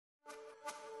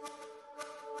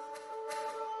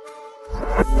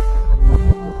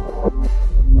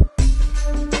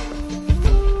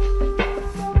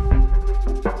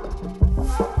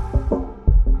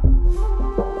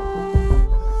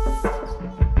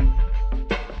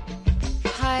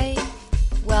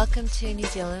welcome to New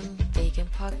Zealand Vegan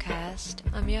Podcast.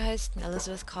 I'm your host,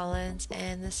 Elizabeth Collins,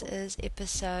 and this is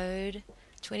episode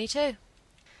 22.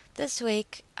 This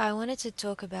week, I wanted to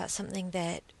talk about something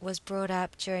that was brought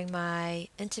up during my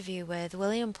interview with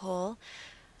William Paul,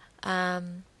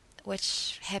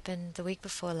 which happened the week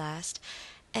before last.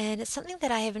 And it's something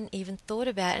that I haven't even thought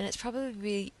about, and it's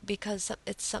probably because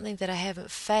it's something that I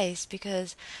haven't faced,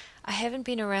 because I haven't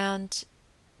been around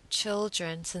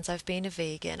children since I've been a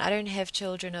vegan. I don't have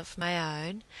children of my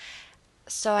own,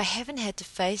 so I haven't had to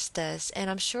face this, and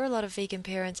I'm sure a lot of vegan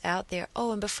parents out there.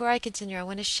 Oh, and before I continue, I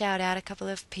want to shout out a couple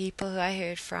of people who I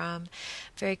heard from.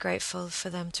 Very grateful for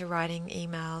them to writing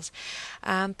emails.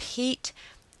 Pete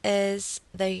is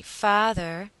the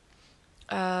father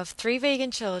of 3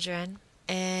 vegan children,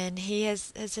 and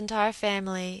his entire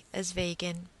family is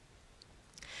vegan,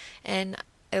 and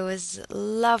it was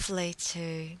lovely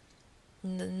to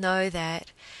know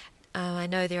that. I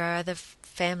know there are other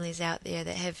families out there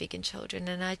that have vegan children,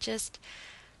 and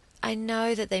I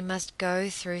know that they must go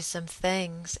through some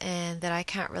things and that I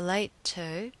can't relate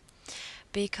to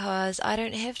because I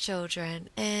don't have children,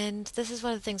 and this is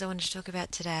one of the things I wanted to talk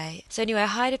about today. So anyway,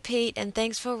 hi to Pete, and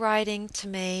thanks for writing to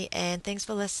me, and thanks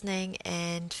for listening,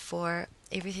 and for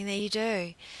everything that you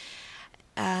do.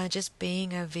 Just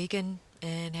being a vegan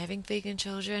and having vegan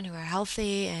children who are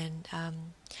healthy, and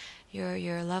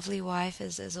your lovely wife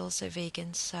is also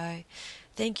vegan, so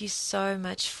thank you so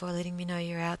much for letting me know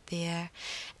you're out there.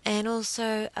 And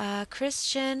also,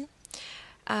 Christian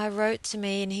wrote to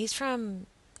me, and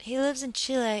he lives in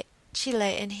Chile,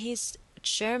 and he's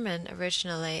German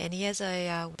originally, and he has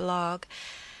a blog,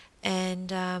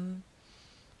 and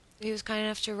he was kind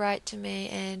enough to write to me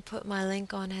and put my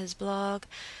link on his blog.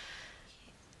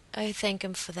 I thank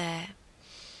him for that.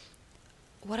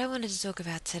 What I wanted to talk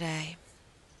about today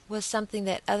was something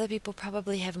that other people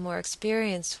probably have more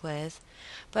experience with,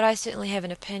 but I certainly have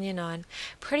an opinion on.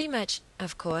 Pretty much,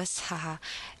 of course,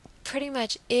 pretty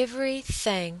much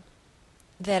everything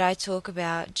that I talk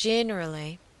about,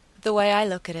 generally, the way I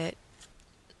look at it,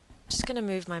 I'm just going to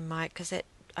move my mic because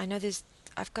I know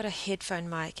I've got a headphone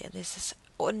mic and there's this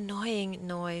annoying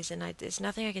noise, and there's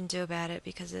nothing I can do about it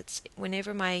because it's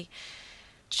whenever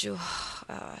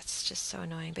it's just so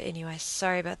annoying. But anyway,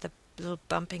 sorry about the little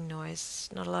bumping noise.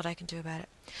 Not a lot I can do about it.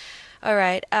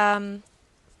 Alright,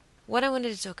 what I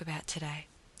wanted to talk about today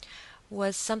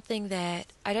was something that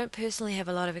I don't personally have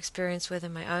a lot of experience with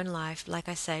in my own life, like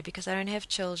I say, because I don't have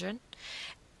children,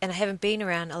 and I haven't been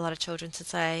around a lot of children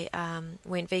since I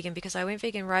went vegan, because I went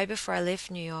vegan right before I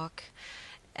left New York.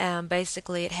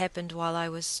 Basically, it happened while I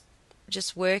was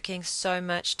just working so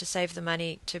much to save the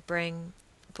money to bring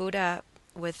Buddha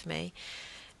with me,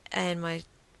 and my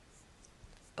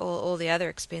all the other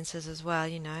expenses as well,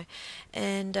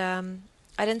 and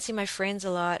I didn't see my friends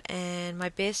a lot, and my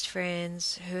best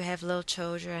friends who have little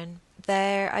children,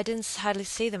 I didn't hardly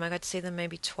see them. I got to see them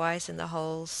maybe twice in the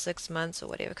whole 6 months or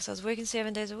whatever, because I was working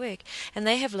 7 days a week, and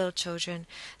they have little children,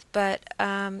 but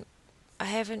I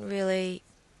haven't really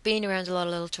been around a lot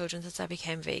of little children since I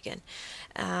became vegan,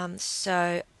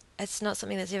 so it's not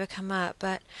something that's ever come up.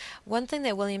 But one thing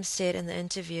that William said in the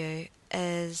interview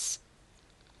is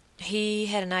he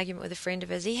had an argument with a friend of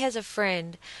his. He has a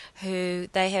friend who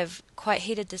they have quite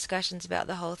heated discussions about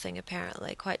the whole thing,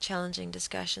 apparently, quite challenging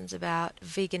discussions about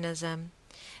veganism.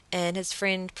 And his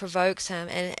friend provokes him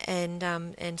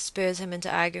and spurs him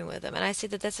into arguing with him. And I said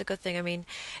that that's a good thing. I mean,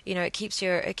 it keeps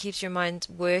your mind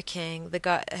working.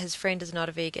 His friend is not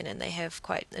a vegan, and they have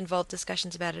quite involved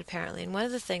discussions about it, apparently. And one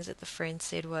of the things that the friend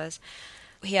said was,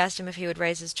 he asked him if he would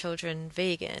raise his children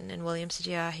vegan, and William said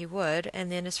yeah, he would.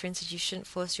 And then his friend said, you shouldn't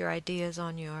force your ideas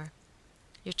on your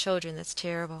children. That's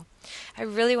terrible. I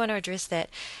really want to address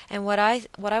that. And what I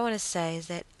want to say is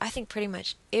that I think pretty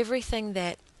much everything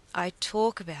that I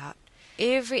talk about,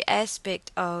 every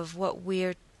aspect of what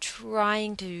we're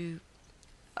trying to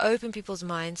open people's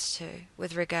minds to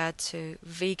with regard to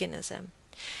veganism,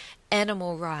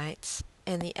 animal rights,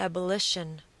 and the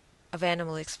abolition of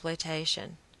animal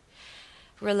exploitation,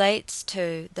 relates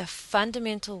to the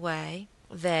fundamental way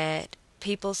that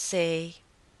people see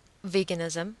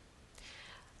veganism,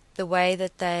 the way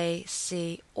that they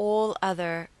see all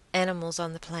other animals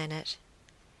on the planet,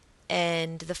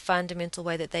 and the fundamental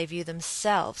way that they view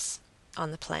themselves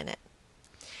on the planet.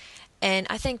 And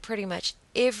I think pretty much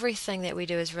everything that we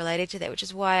do is related to that, which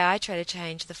is why I try to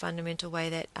change the fundamental way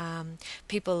that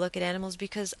people look at animals,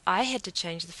 because I had to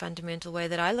change the fundamental way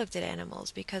that I looked at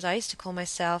animals, because I used to call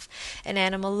myself an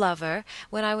animal lover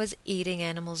when I was eating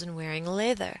animals and wearing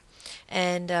leather.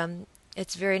 And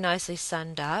it's very nicely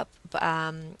summed up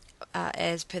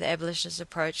as per the abolitionist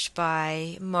approach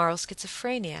by moral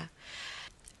schizophrenia.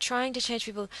 trying to change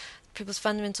people's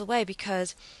fundamental way,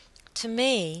 because to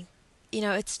me,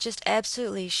 it's just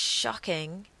absolutely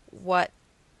shocking what.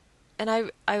 And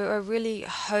I really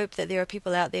hope that there are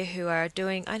people out there who are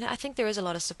doing. I think there is a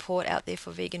lot of support out there for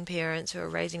vegan parents who are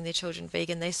raising their children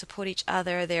vegan. They support each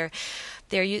other. Their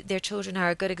children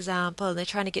are a good example, and they're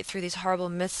trying to get through these horrible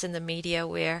myths in the media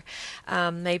where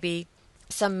maybe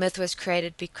some myth was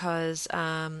created because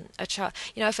a child,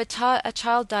 if a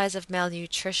child dies of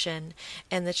malnutrition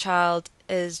and the child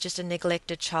is just a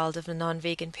neglected child of the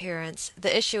non-vegan parents,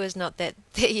 the issue is not that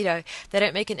they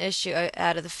don't make an issue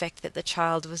out of the fact that the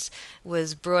child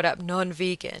was brought up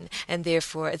non-vegan and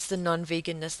therefore it's the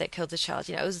non-veganness that killed the child.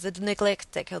 It was the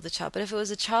neglect that killed the child. But if it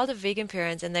was a child of vegan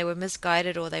parents and they were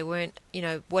misguided, or they weren't,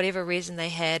 whatever reason they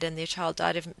had, and their child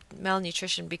died of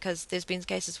malnutrition, because there's been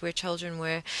cases where children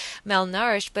were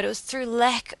malnourished, but it was through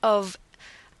lack of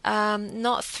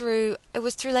not through, it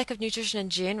was through lack of nutrition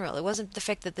in general. It wasn't the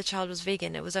fact that the child was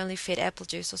vegan, it was only fed apple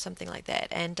juice or something like that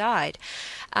and died.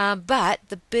 But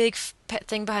the big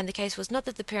thing behind the case was not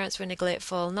that the parents were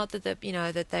neglectful, not that that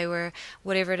they were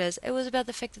whatever it is. It was about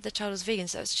the fact that the child was vegan.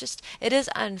 So it is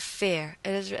unfair.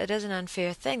 It is an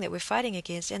unfair thing that we're fighting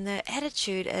against. And the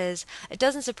attitude is, it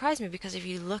doesn't surprise me, because if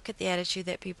you look at the attitude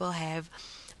that people have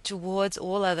towards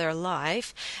all other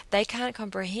life, they can't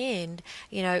comprehend,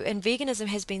 and veganism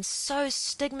has been so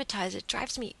stigmatized, it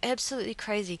drives me absolutely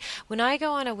crazy. When I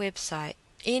go on a website,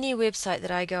 any website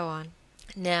that I go on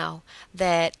now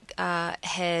that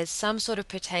has some sort of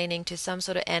pertaining to some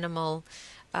sort of animal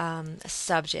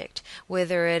subject,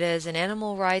 whether it is an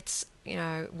animal rights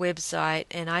website,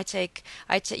 and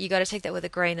you got to take that with a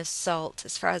grain of salt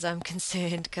as far as I'm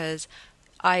concerned, because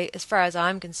as far as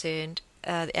I'm concerned,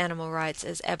 the animal rights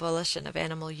is abolition of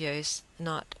animal use,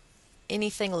 not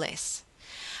anything less.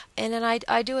 And then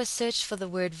I do a search for the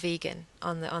word vegan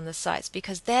on the sites,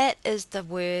 because that is the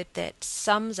word that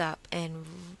sums up and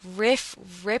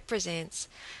represents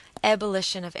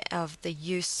abolition of the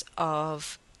use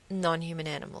of non-human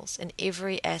animals in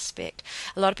every aspect.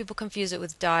 A lot of people confuse it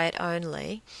with diet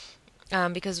only,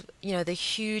 because the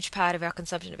huge part of our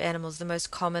consumption of animals, the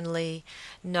most commonly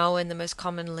known, the most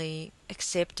commonly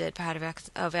accepted part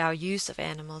of our use of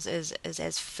animals is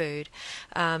as food,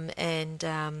 so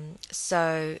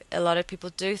a lot of people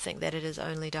do think that it is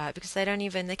only diet, because they can't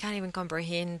even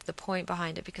comprehend the point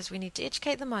behind it, because we need to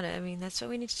educate them on it. I mean, that's what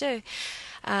we need to do.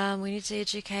 We need to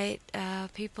educate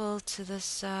people to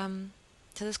this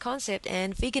concept,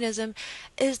 and veganism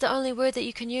is the only word that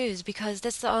you can use, because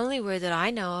that's the only word that I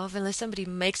know of, unless somebody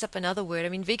makes up another word. I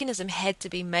mean, veganism had to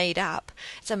be made up.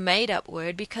 It's a made up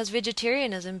word because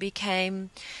vegetarianism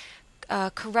became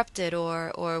corrupted,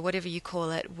 or whatever you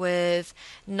call it, with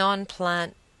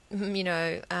non-plant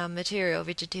material.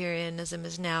 Vegetarianism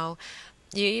is now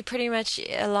you pretty much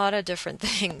a lot of different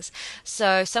things.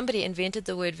 So somebody invented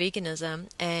the word veganism,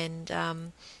 and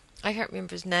I can't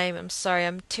remember his name. I'm sorry.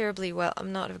 I'm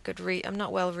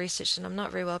not well researched, and I'm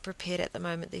not very well prepared at the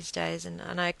moment these days. And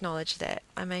I acknowledge that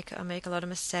I make a lot of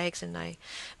mistakes, and I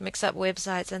mix up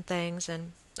websites and things,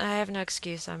 and I have no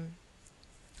excuse. I'm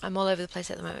all over the place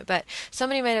at the moment. But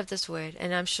somebody made up this word,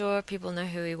 and I'm sure people know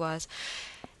who he was.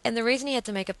 And the reason he had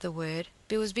to make up the word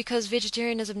was because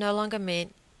vegetarianism no longer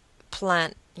meant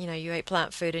plant. You ate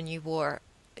plant food and you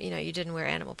didn't wear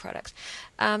animal products.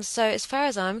 So as far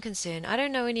as I'm concerned, I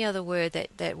don't know any other word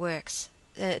that works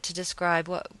to describe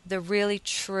what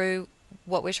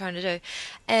we're trying to do.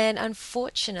 And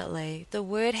unfortunately, the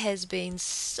word has been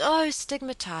so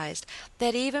stigmatized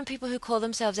that even people who call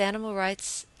themselves animal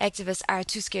rights activists are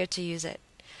too scared to use it.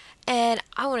 And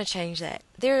I want to change that.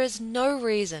 There is no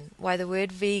reason why the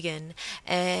word vegan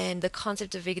and the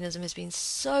concept of veganism has been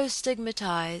so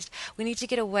stigmatized. We need to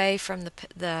get away from the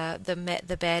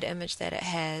bad image that it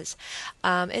has.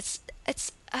 It's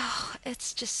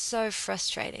just so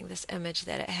frustrating, this image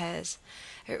that it has.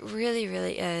 It really,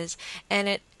 really is, and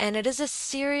it is a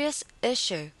serious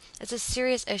issue. It's a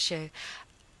serious issue.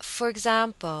 For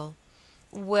example,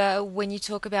 when you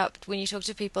talk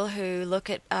to people who look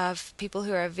at people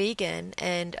who are vegan,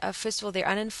 and first of all, they're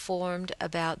uninformed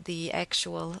about the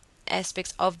actual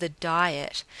aspects of the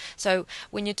diet. So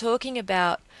when you're talking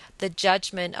about the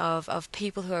judgment of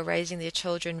people who are raising their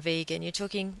children vegan, you're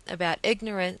talking about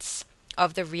ignorance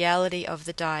of the reality of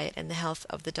the diet and the health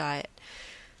of the diet.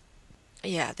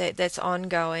 Yeah, that's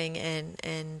ongoing,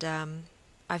 and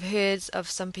I've heard of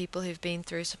some people who've been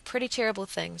through some pretty terrible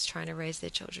things trying to raise their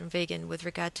children vegan with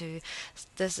regard to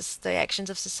the actions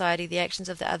of society, the actions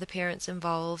of the other parents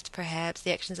involved, perhaps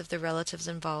the actions of the relatives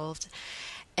involved.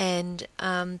 and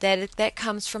that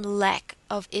comes from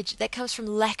that comes from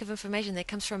lack of information, that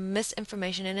comes from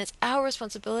misinformation, and it's our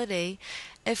responsibility,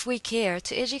 if we care,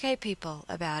 to educate people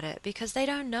about it, because they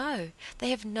don't know. They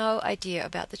have no idea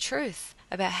about the truth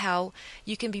about how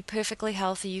you can be perfectly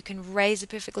healthy, you can raise a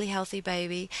perfectly healthy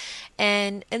baby,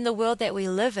 and in the world that we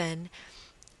live in,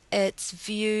 it's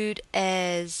viewed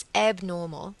as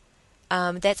abnormal.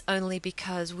 That's only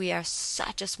because we are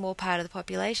such a small part of the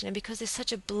population, and because there's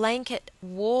such a blanket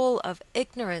wall of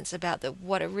ignorance about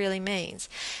what it really means.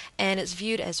 And it's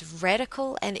viewed as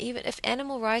radical, and even if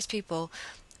animal rights people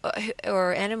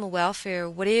or animal welfare or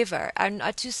whatever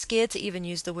are too scared to even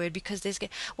use the word, because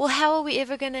well, how are we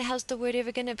ever going to, how's the word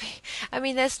ever going to be? I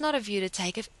mean, that's not a view to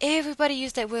take. If everybody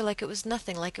used that word like it was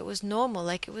nothing, like it was normal,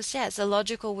 like it was, yeah, it's a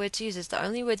logical word to use, it's the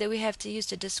only word that we have to use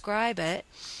to describe it,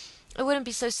 it wouldn't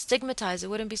be so stigmatized. It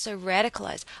wouldn't be so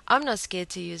radicalized. I'm not scared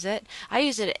to use it. I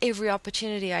use it at every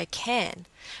opportunity I can,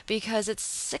 because it's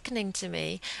sickening to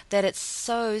me that it's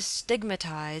so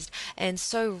stigmatized and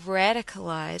so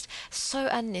radicalized so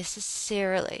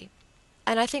unnecessarily.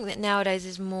 And I think that nowadays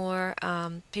there's more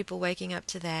people waking up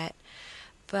to that.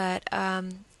 But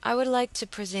I would like to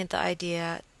present the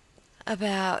idea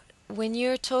about when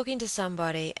you're talking to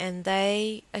somebody and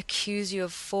they accuse you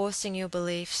of forcing your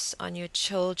beliefs on your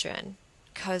children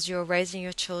because you're raising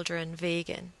your children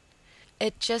vegan,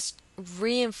 it just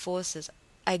reinforces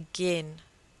again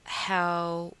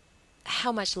how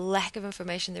much lack of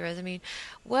information there is. I mean,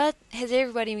 what has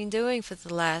everybody been doing for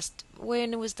the last,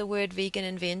 when was the word vegan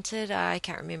invented? I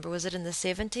can't remember. Was it in the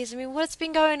 70s? I mean, what's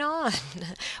been going on?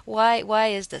 Why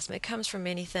is this? It comes from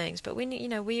many things, but we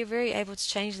are very able to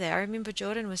change that. I remember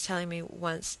Jordan was telling me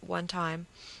one time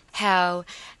how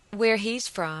where he's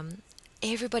from,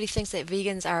 everybody thinks that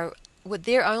vegans are, what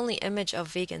their only image of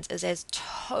vegans is as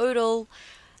total,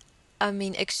 I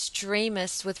mean,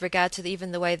 extremists with regard to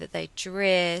even the way that they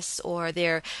dress, or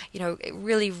their,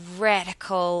 really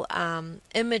radical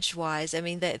image-wise. I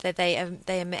mean, they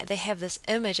have this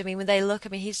image. I mean, when they look, I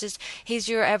mean, he's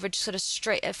your average sort of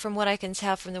straight, from what I can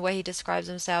tell from the way he describes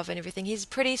himself and everything. He's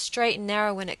pretty straight and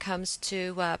narrow when it comes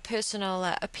to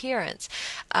personal appearance.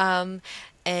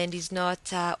 And he's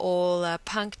not all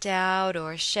punked out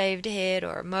or shaved head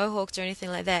or mohawked or anything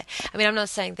like that. I mean, I'm not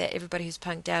saying that everybody who's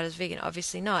punked out is vegan,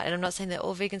 obviously not, and I'm not saying that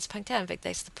all vegans are punked out. In fact,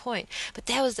 that's the point. But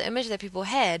that was the image that people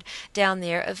had down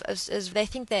there of they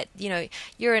think that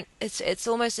it's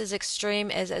almost as extreme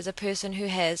as a person who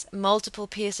has multiple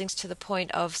piercings, to the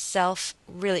point of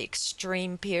really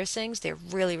extreme piercings. They're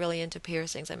really, really into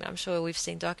piercings. I mean, I'm sure we've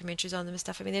seen documentaries on them and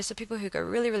stuff. I mean, there's some people who go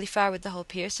really, really far with the whole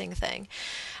piercing thing,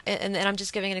 and I'm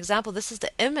just giving an example. This is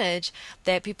the image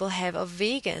that people have of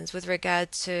vegans with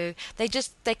regard to, they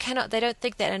don't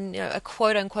think that a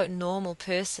quote unquote normal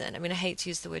person. I mean, I hate to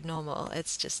use the word normal.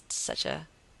 It's just such a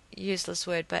useless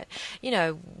word, but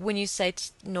when you say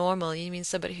normal, you mean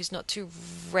somebody who's not too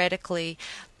radically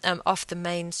off the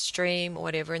mainstream or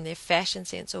whatever in their fashion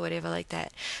sense or whatever like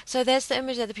that. So that's the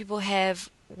image that the people have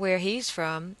where he's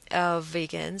from of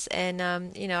vegans, and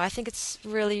I think it's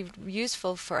really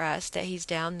useful for us that he's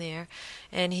down there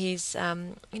and he's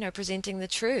presenting the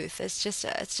truth. It's just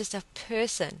a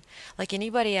person like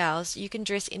anybody else. You can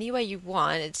dress any way you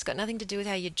want. It's got nothing to do with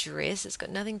how you dress. It's got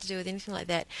nothing to do with anything like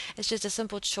that. It's just a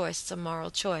simple choice. It's a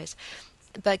moral choice.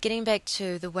 But getting back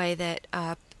to the way that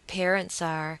parents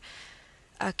are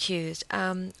accused,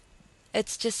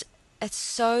 it's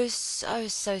so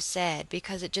sad,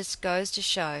 because it just goes to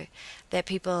show that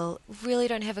people really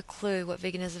don't have a clue what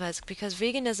veganism is, because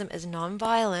veganism is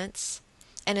non-violence,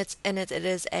 and it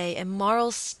is a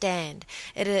moral stand.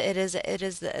 It is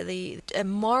a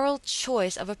moral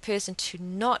choice of a person to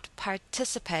not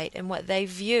participate in what they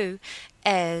view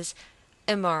as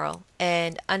immoral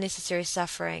and unnecessary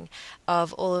suffering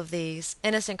of all of these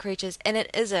innocent creatures, and it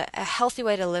is a healthy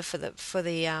way to live for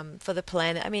the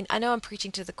planet. I mean, I know I'm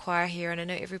preaching to the choir here, and I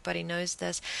know everybody knows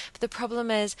this, but the problem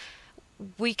is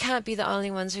we can't be the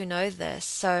only ones who know this.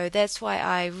 So that's why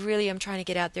I really am trying to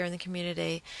get out there in the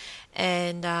community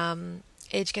and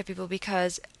educate people,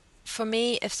 because for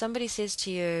me, if somebody says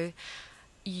to you,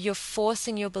 you're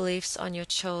forcing your beliefs on your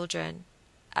children,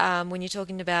 when you're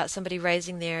talking about somebody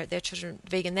raising their children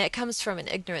vegan, that comes from an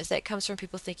ignorance. That comes from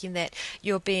people thinking that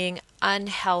you're being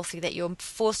unhealthy, that you're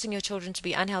forcing your children to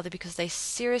be unhealthy because they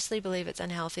seriously believe it's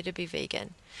unhealthy to be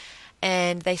vegan.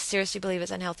 And they seriously believe it's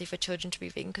unhealthy for children to be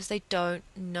vegan because they don't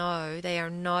know. They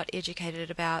are not educated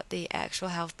about the actual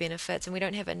health benefits, and we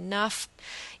don't have enough,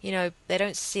 they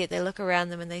don't see it. They look around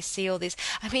them and they see all these,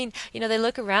 I mean, they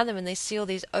look around them and they see all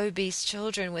these obese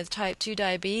children with type 2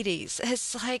 diabetes.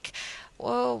 It's like,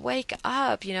 whoa, wake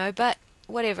up, but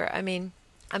whatever. I mean,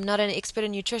 I'm not an expert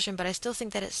in nutrition, but I still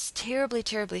think that it's terribly,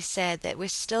 terribly sad that we're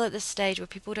still at this stage where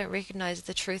people don't recognize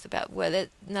the truth about whether.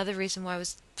 Another reason why I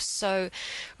was so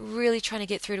really trying to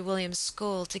get through to William's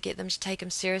school to get them to take him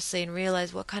seriously and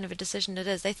realize what kind of a decision it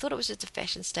is. They thought it was just a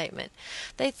fashion statement.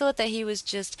 They thought that he was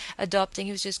just adopting,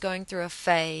 he was just going through a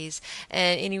phase,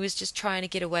 and he was just trying to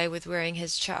get away with wearing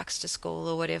his chucks to school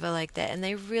or whatever like that. And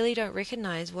they really don't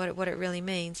recognize what it really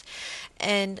means.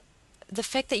 And the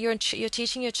fact that you're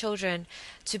teaching your children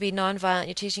to be nonviolent,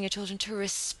 you're teaching your children to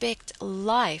respect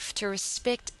life, to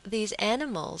respect these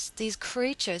animals, these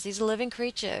creatures, these living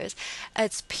creatures.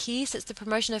 It's peace, it's the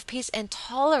promotion of peace and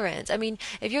tolerance. I mean,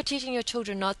 if you're teaching your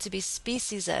children not to be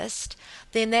speciesist,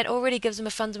 then that already gives them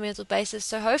a fundamental basis.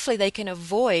 So hopefully they can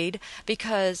avoid,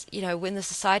 because, in the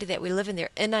society that we live in,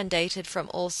 they're inundated from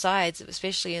all sides,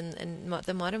 especially in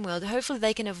the modern world. Hopefully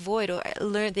they can avoid or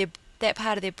learn that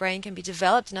part of their brain can be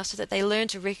developed enough so that they learn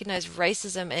to recognize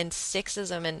racism and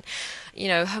sexism and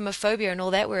homophobia and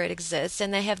all that where it exists,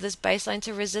 and they have this baseline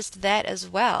to resist that as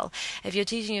well. If you're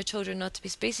teaching your children not to be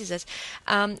speciesist,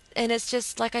 and it's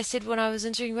just like I said when I was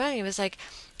interviewing Ronnie, it was like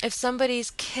if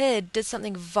somebody's kid did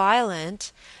something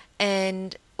violent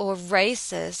and or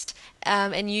racist,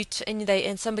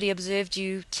 and somebody observed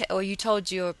you, or you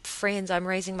told your friends, "I'm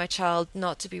raising my child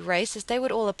not to be racist," they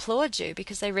would all applaud you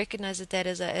because they recognize that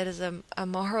it is a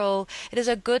moral, it is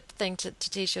a good thing to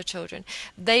teach your children.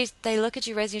 They look at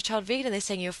you raising your child vegan and they're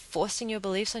saying you're forcing your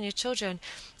beliefs on your children.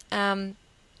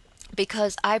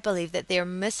 Because I believe that they're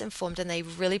misinformed and they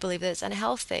really believe that it's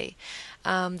unhealthy.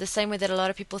 The same way that a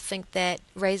lot of people think that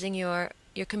raising your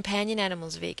companion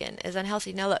animals vegan is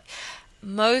unhealthy. Now look,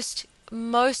 most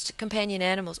companion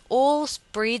animals, all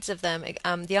breeds of them,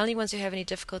 the only ones who have any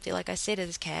difficulty, like I said,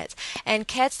 is cats. And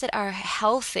cats that are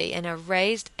healthy and are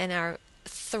raised and are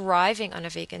thriving on a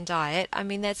vegan diet, I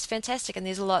mean, that's fantastic. And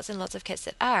there's lots and lots of cats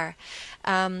that are.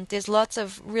 There's lots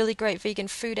of really great vegan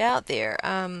food out there.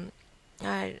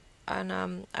 I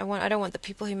don't want the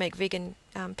people who make vegan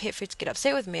pet food to get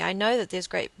upset with me. I know that there's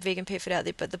great vegan pet food out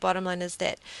there, but the bottom line is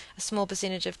that a small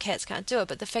percentage of cats can't do it.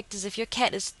 But the fact is, if your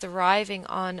cat is thriving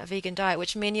on a vegan diet,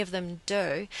 which many of them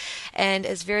do, and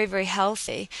is very, very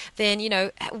healthy, then,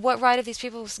 what right have these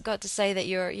people got to say that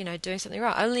you're, doing something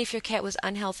wrong? Only if your cat was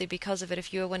unhealthy because of it.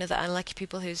 If you were one of the unlucky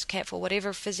people whose cat, for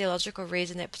whatever physiological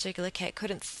reason, that particular cat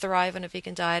couldn't thrive on a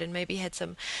vegan diet and maybe had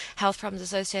some health problems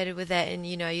associated with that, and,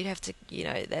 you'd have to,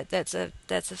 that's a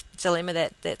dilemma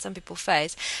that some people face.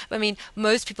 But I mean,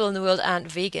 most people in the world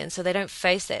aren't vegan, so they don't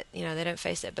face that. They don't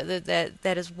face that. But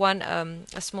that is one.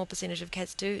 A small percentage of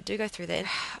cats do go through that.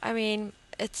 I mean,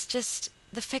 it's just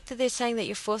the fact that they're saying that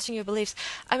you're forcing your beliefs.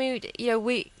 I mean,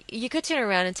 you could turn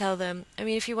around and tell them. I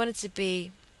mean, if you wanted to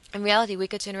be. In reality, we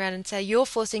could turn around and say you're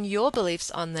forcing your beliefs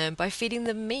on them by feeding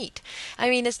them meat. I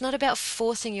mean, it's not about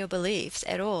forcing your beliefs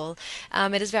at all.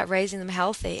 It is about raising them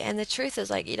healthy. And the truth is,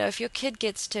 like, if your kid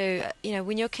gets to,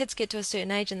 when your kids get to a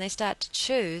certain age and they start to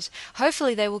choose,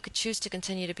 hopefully they will choose to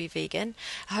continue to be vegan.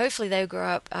 Hopefully they'll grow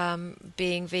up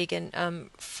being vegan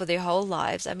for their whole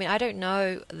lives. I mean, I don't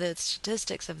know the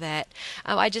statistics of that.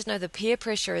 I just know the peer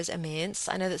pressure is immense.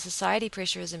 I know that society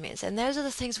pressure is immense. And those are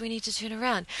the things we need to turn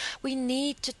around. We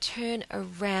need to turn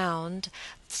around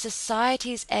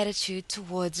society's attitude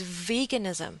towards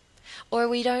veganism, or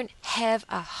we don't have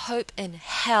a hope in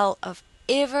hell of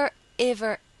ever,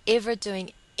 ever, ever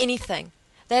doing anything.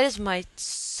 That is my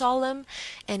solemn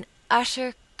and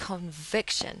utter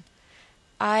conviction.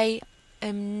 I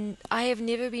have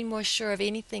never been more sure of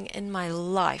anything in my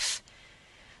life.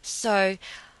 So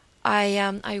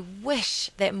I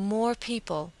wish that more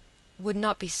people would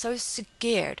not be so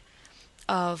scared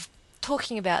of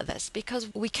talking about this,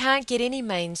 because we can't get any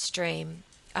mainstream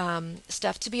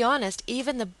stuff. To be honest,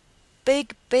 even the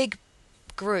big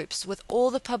groups with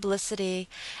all the publicity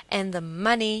and the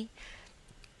money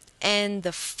and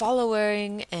the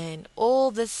following and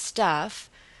all this stuff,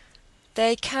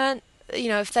 they can't,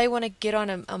 if they want to get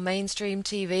on a mainstream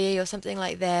TV or something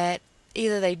like that,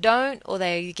 either they don't or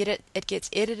they get it gets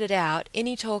edited out.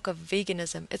 Any talk of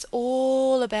veganism, it's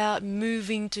all about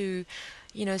moving to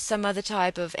some other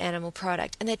type of animal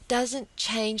product. And that doesn't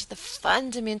change the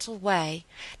fundamental way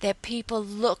that people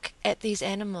look at these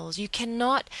animals. You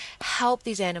cannot help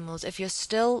these animals if you're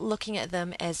still looking at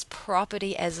them as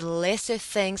property, as lesser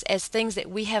things, as things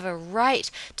that we have a right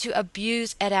to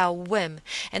abuse at our whim.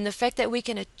 And the fact that we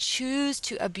can choose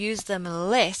to abuse them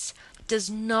less does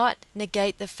not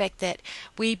negate the fact that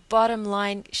we, bottom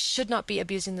line, should not be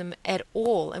abusing them at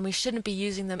all, and we shouldn't be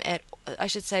using them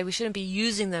we shouldn't be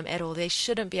using them at all. They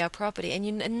shouldn't be our property,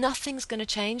 and nothing's going to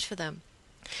change for them.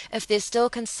 if they're still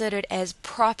considered as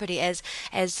property, as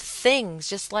things,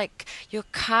 just like your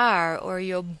car or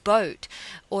your boat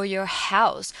or your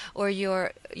house or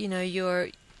your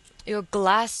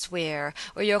glassware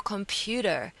or your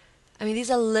computer. I mean,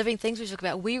 these are living things we talk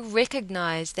about. We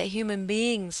recognize that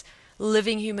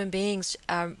living human beings,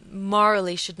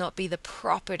 morally should not be the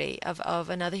property of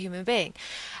another human being.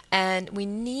 And we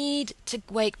need to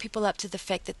wake people up to the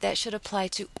fact that that should apply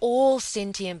to all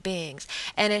sentient beings.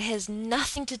 And it has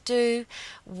nothing to do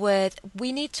with,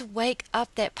 we need to wake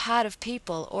up that part of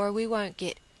people or we won't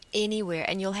get anywhere.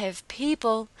 And you'll have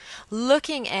people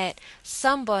looking at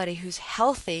somebody who's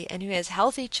healthy and who has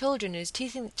healthy children, who's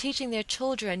teaching their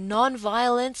children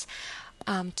nonviolence,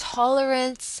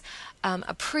 tolerance,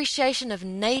 appreciation of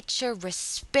nature,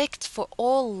 respect for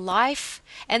all life,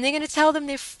 and they're going to tell them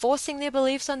they're forcing their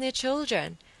beliefs on their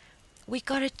children. We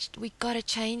gotta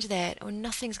change that, or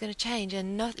nothing's going to change,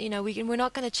 and we're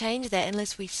not going to change that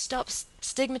unless we stop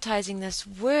stigmatizing this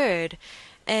word,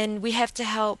 and we have to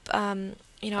help. I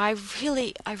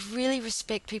really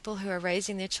respect people who are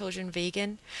raising their children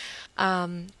vegan.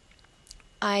 Um,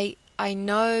 I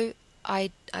know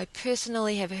I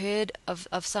personally have heard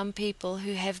of some people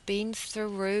who have been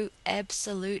through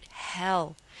absolute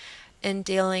hell in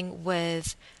dealing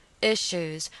with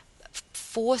issues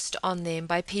forced on them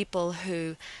by people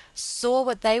who saw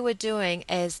what they were doing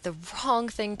as the wrong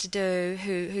thing to do,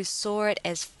 who saw it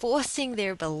as forcing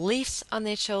their beliefs on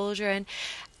their children.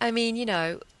 I mean,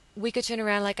 we could turn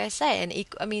around, like I say, and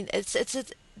I mean,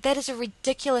 that is a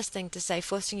ridiculous thing to say,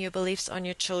 forcing your beliefs on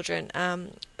your children.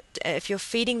 If you're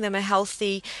feeding them a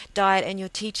healthy diet and you're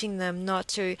teaching them not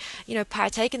to,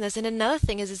 partake in this. And another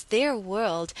thing is, it's their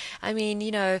world. I mean,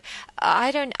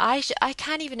 I don't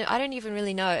even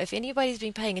really know if anybody's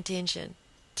been paying attention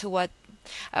to what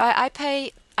I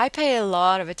pay a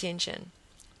lot of attention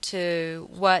to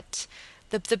what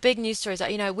the big news stories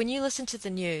are. When you listen to the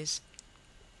news,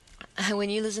 when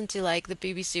you listen to like the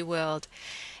BBC World,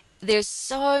 there's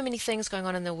so many things going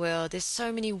on in the world. There's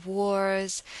so many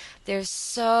wars. There's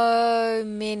so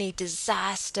many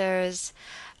disasters.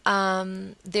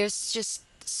 There's just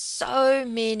so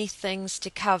many things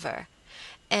to cover.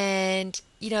 And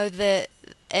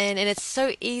and it's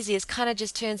so easy. It's kind of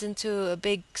just turns into a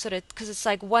big sort of, because it's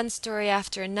like one story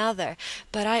after another.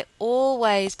 But I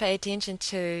always pay attention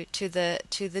to the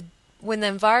when the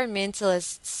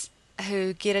environmentalists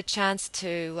who get a chance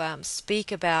to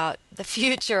speak about the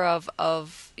future of our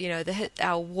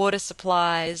water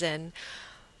supplies and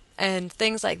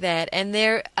things like that. And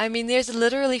there's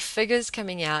literally figures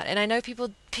coming out, and I know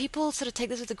people sort of take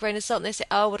this with a grain of salt, and they say,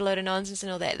 "Oh, what a load of nonsense,"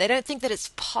 and all that. They don't think that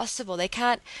it's possible. They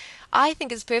can't. I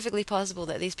think it's perfectly possible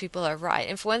that these people are right.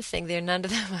 And for one thing, none of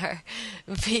them are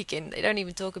vegan. They don't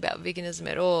even talk about veganism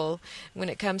at all when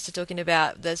it comes to talking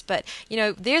about this. But,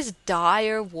 there's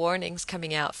dire warnings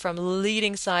coming out from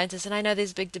leading scientists. And I know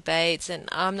there's big debates, and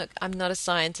I'm not a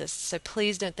scientist, so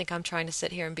please don't think I'm trying to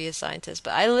sit here and be a scientist.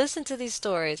 But I listen to these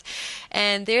stories,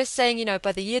 and they're saying,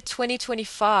 by the year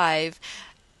 2025,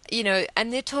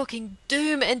 and they're talking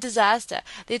doom and disaster.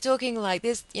 They're talking like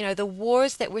this, the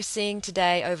wars that we're seeing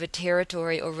today over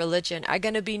territory or religion are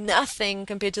going to be nothing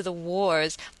compared to the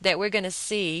wars that we're going to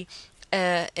see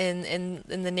in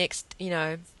the next,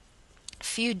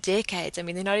 few decades. I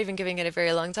mean, they're not even giving it a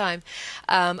very long time,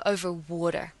 over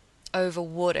water. Over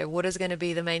water is going to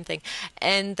be the main thing.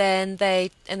 And then they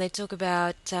talk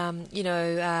about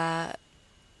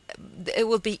it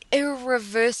will be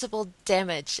irreversible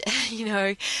damage,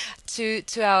 to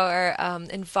our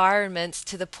environments,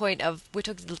 to the point of, we're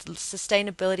talking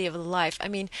sustainability of life. I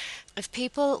mean, if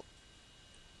people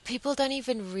don't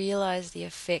even realize the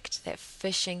effect that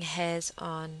fishing has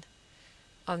on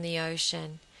the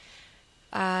ocean.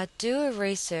 Do a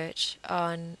research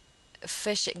on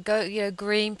fishing. Go,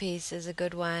 Greenpeace is a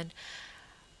good one.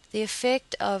 The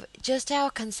effect of just our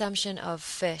consumption of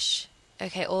fish.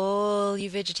 Okay, all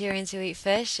you vegetarians who eat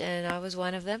fish, and I was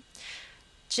one of them,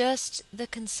 just the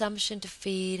consumption to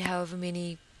feed however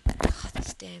many,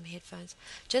 these damn headphones,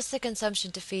 just the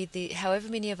consumption to feed the however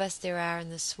many of us there are in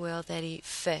this world that eat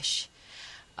fish.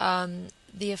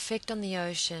 The effect on the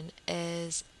ocean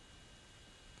is,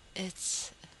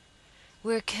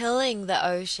 we're killing the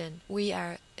ocean. We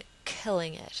are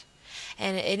killing it.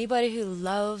 And anybody who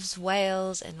loves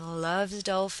whales and loves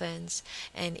dolphins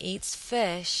and eats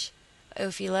fish,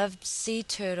 if you love sea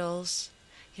turtles,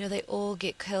 they all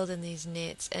get killed in these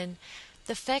nets. And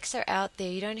the facts are out there.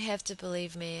 You don't have to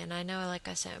believe me. And I know, like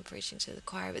I say, I'm preaching to the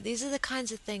choir, but these are the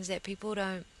kinds of things that people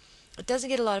don't, it doesn't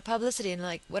get a lot of publicity. And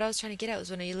like what I was trying to get at was,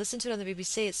 when you listen to it on the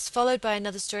BBC, it's followed by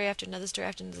another story after another story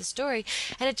after another story.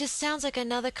 And it just sounds like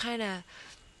another kind of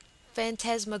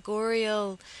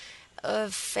phantasmagorial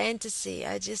of fantasy.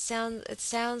 It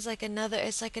sounds like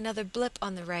it's like another blip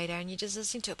on the radar, and you just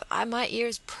listen to it. But my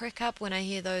ears prick up when I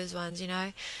hear those ones,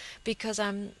 because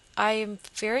I am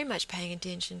very much paying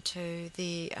attention to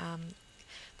the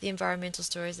environmental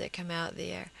stories that come out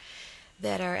there,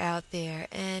 that are out there,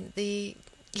 and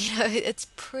it's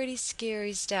pretty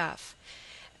scary stuff.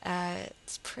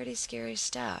 It's pretty scary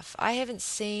stuff. I haven't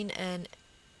seen an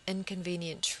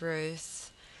inconvenient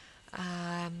truth,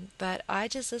 but I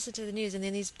just listen to the news, and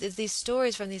then there's these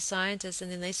stories from these scientists,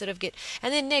 and then they sort of get,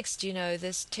 and then next,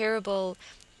 this terrible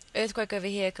earthquake over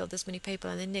here killed this many people,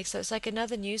 and then next, so it's like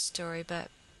another news story. But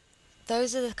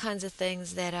those are the kinds of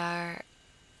things that are,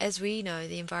 as we know,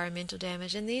 the environmental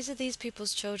damage, and these are these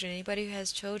people's children. Anybody who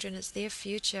has children, it's their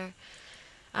future.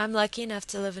 I'm lucky enough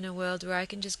to live in a world where I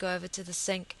can just go over to the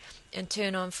sink and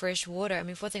turn on fresh water. I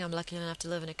mean, for one thing, I'm lucky enough to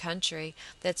live in a country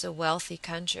that's a wealthy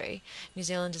country. New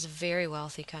Zealand is a very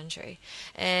wealthy country.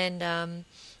 And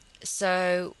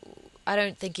so I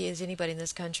don't think there's anybody in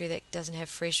this country that doesn't have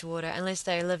fresh water, unless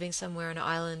they're living somewhere on an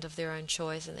island of their own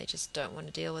choice and they just don't want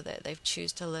to deal with it. They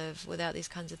choose to live without these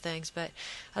kinds of things. But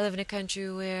I live in a country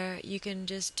where you can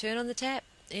just turn on the tap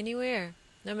anywhere.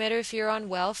 No matter if you're on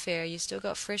welfare, you still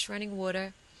got fresh running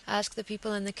water. Ask the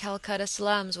people in the Calcutta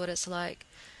slums what it's like,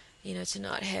 to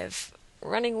not have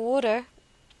running water.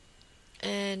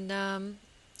 And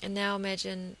now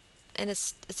imagine, and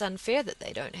it's unfair that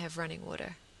they don't have running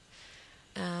water.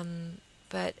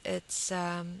 But it's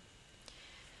the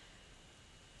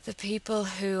people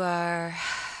who are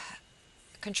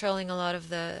controlling a lot of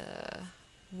the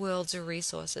world's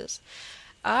resources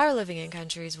are living in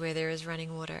countries where there is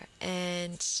running water,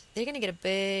 and they're going to get a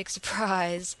big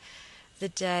surprise the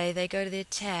day they go to their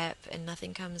tap and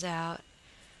nothing comes out.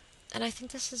 And I think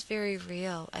this is very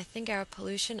real. I think our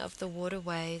pollution of the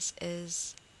waterways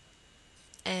needs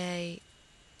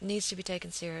to be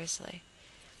taken seriously.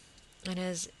 And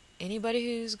as anybody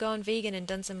who's gone vegan and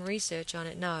done some research on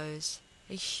it knows,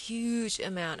 a huge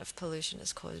amount of pollution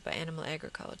is caused by animal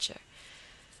agriculture.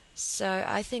 So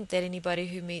I think that anybody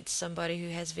who meets somebody who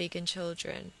has vegan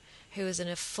children, who is in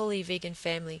a fully vegan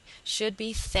family, should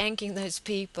be thanking those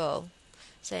people,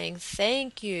 saying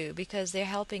thank you, because they're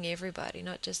helping everybody,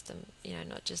 not just them,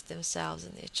 not just themselves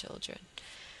and their children.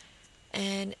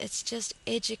 And it's just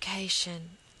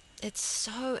education. It's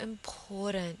so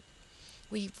important.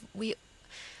 We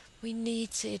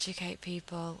need to educate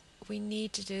people. We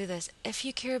need to do this. If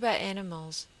you care about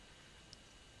animals,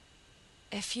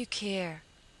 if you care,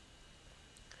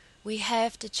 we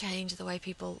have to change the way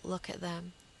people look at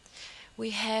them.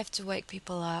 We have to wake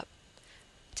people up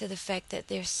to the fact that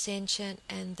they're sentient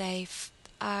and they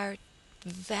are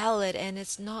valid, and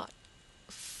it's not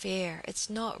fair. It's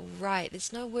not right.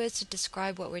 There's no words to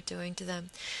describe what we're doing to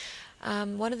them.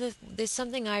 There's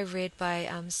something I read by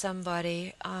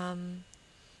somebody. I'm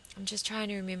just trying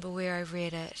to remember where I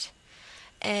read it.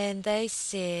 And they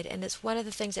said, and it's one of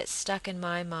the things that stuck in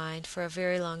my mind for a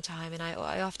very long time, and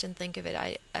I often think of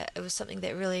it. It was something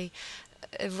that really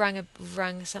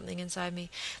rung something inside me.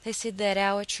 They said that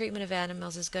our treatment of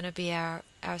animals is going to be our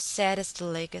saddest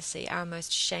legacy, our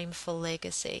most shameful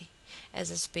legacy as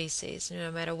a species.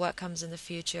 No matter what comes in the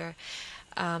future,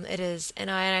 it is, and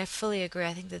I fully agree.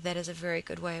 I think that is a very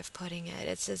good way of putting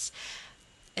it.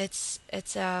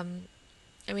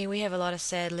 I mean, we have a lot of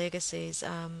sad legacies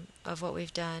of what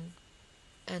we've done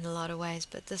in a lot of ways,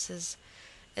 but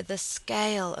the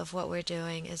scale of what we're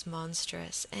doing is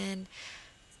monstrous, and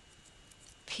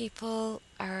people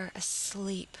are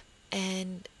asleep,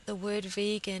 and the word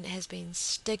vegan has been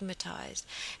stigmatized,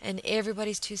 and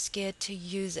everybody's too scared to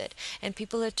use it, and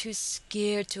people are too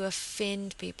scared to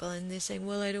offend people, and they're saying,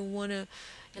 well, I don't want to,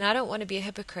 and I don't want to be a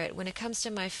hypocrite. When it comes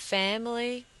to my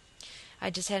family,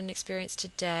 I just had an experience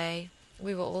today.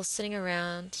 We were all sitting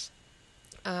around.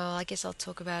 Oh, I guess I'll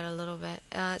talk about it a little bit.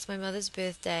 It's my mother's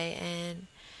birthday, and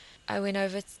I went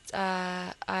over.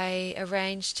 I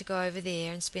arranged to go over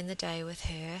there and spend the day with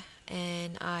her,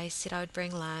 and I said I would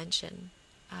bring lunch and,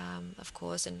 of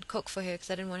course, and cook for her because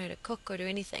I didn't want her to cook or do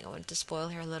anything. I wanted to spoil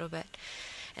her a little bit.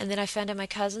 And then I found out my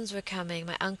cousins were coming,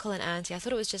 my uncle and auntie. I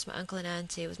thought it was just my uncle and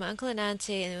auntie. It was my uncle and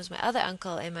auntie, and it was my other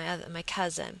uncle and my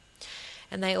cousin,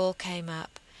 and they all came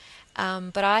up.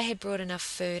 But I had brought enough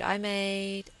food. I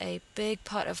made a big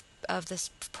pot of this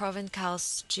Provençal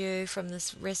stew from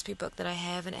this recipe book that I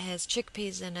have, and it has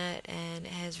chickpeas in it, and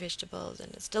it has vegetables,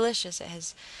 and it's delicious.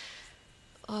 It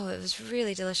was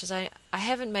really delicious.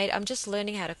 I'm just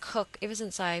learning how to cook ever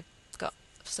since I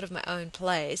sort of my own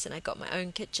place and I got my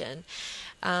own kitchen,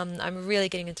 I'm really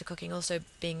getting into cooking, also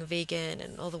being vegan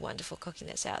and all the wonderful cooking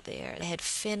that's out there. It had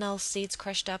fennel seeds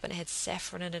crushed up and it had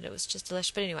saffron in it. It was just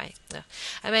delicious. But anyway, no.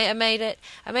 I made it.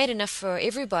 I made enough for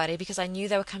everybody because I knew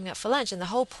they were coming up for lunch, and the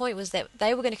whole point was that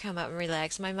they were going to come up and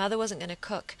relax. My mother wasn't going to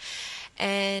cook,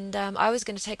 and I was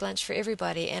going to take lunch for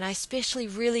everybody. And I especially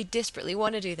really desperately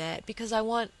want to do that because I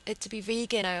want it to be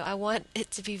vegan. I want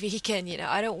it to be vegan.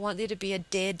 I don't want there to be a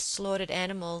dead, slaughtered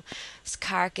animal's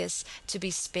carcass to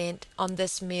be spent on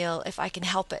this meal if I can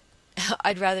help it.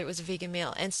 I'd rather it was a vegan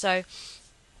meal. And so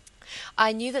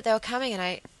I knew that they were coming, and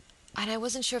I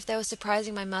wasn't sure if they were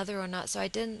surprising my mother or not, so I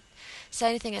didn't say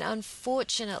anything. And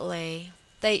unfortunately,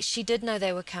 she did know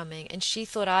they were coming, and she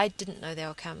thought I didn't know they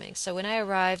were coming. So when I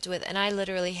arrived and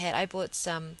I bought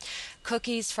some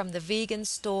cookies from the vegan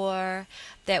store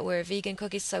that were vegan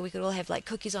cookies, so we could all have like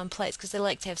cookies on plates because they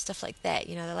like to have stuff like that.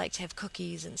 They like to have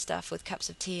cookies and stuff with cups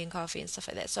of tea and coffee and stuff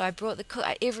like that. So I brought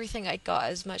everything I got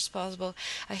as much as possible.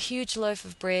 A huge loaf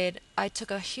of bread. I took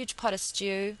a huge pot of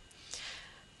stew.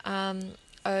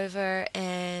 Over,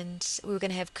 and we were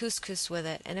going to have couscous with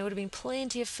it, and there would have been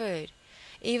plenty of food,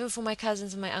 even for my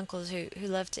cousins and my uncles who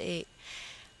love to eat,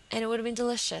 and it would have been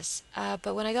delicious.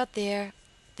 But when I got there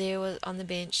was on the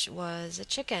bench was a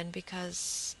chicken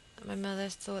because my mother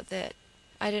thought that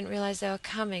I didn't realize they were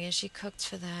coming, and she cooked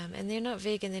for them. And they're not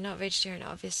vegan, they're not vegetarian,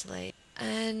 obviously.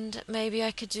 And maybe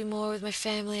I could do more with my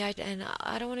family. And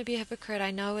I don't want to be a hypocrite. I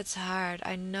know it's hard.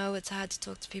 I know it's hard to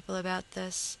talk to people about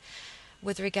this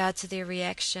with regard to their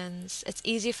reactions. It's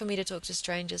easier for me to talk to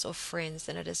strangers or friends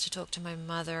than it is to talk to my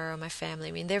mother or my family.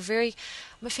 I mean,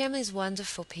 my family's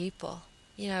wonderful people.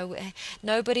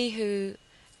 Nobody who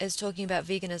is talking about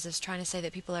veganism is trying to say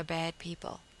that people are bad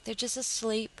people. They're just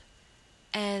asleep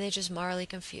and they're just morally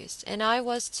confused. And I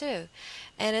was too.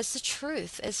 And it's the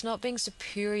truth. It's not being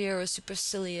superior or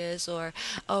supercilious or,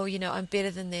 oh, I'm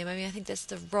better than them. I mean, I think that's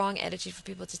the wrong attitude for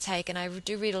people to take. And I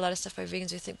do read a lot of stuff by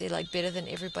vegans who think they're like better than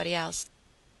everybody else.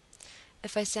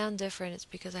 If I sound different, it's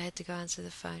because I had to go answer the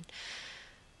phone.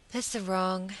 That's the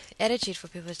wrong attitude for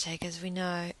people to take, as we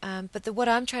know. But what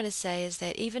I'm trying to say is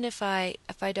that even if I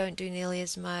don't do nearly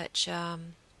as much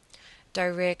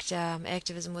direct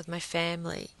activism with my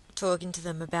family, talking to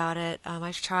them about it,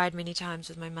 I've tried many times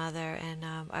with my mother, and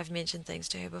I've mentioned things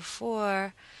to her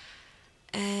before,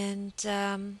 and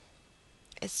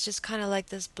it's just kind of like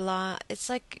this it's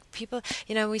like people,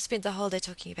 we spent the whole day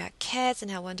talking about cats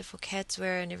and how wonderful cats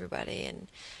were and everybody, and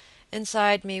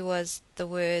inside me was the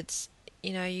words,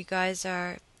 you guys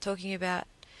are talking about,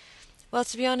 well,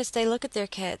 to be honest, they look at their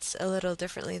cats a little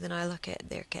differently than I look at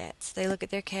their cats. They look at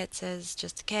their cats as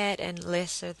just a cat and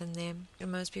lesser than them,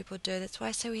 and most people do. That's why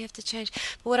I say we have to change.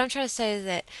 But what I'm trying to say is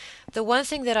that the one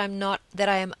thing that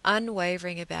I am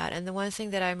unwavering about, and the one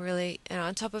thing that I'm really,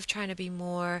 on top of trying to be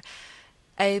more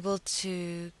able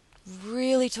to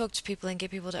really talk to people and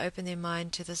get people to open their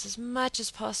mind to this as much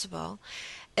as possible,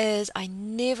 is I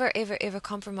never, ever, ever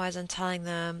compromise on telling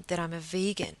them that I'm a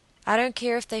vegan. I don't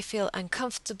care if they feel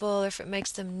uncomfortable or if it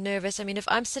makes them nervous. I mean, if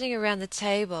I'm sitting around the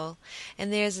table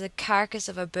and there's a carcass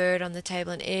of a bird on the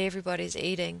table and everybody's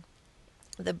eating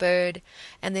the bird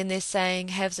and then they're saying,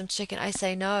 have some chicken, I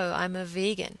say, no, I'm a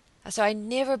vegan. So I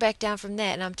never back down from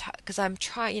that, and because I'm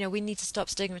trying, we need to stop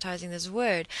stigmatizing this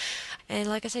word. And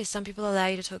like I say, some people allow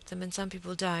you to talk to them and some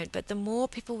people don't. But the more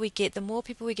people we get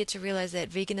to realize that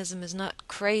veganism is not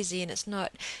crazy and it's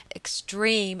not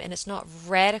extreme and it's not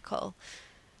radical,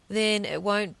 then it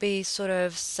won't be sort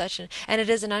of and it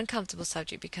is an uncomfortable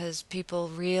subject because people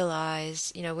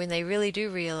realize, when they really do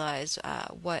realize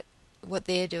what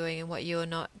they're doing and what you're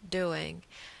not doing.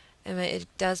 I mean, it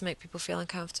does make people feel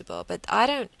uncomfortable, but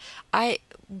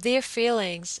their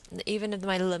feelings, even of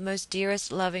my most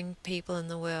dearest loving people in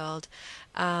the world,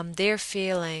 their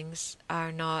feelings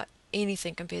are not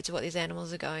anything compared to what these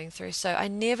animals are going through. So I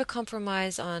never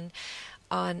compromise on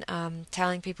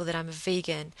telling people that I'm a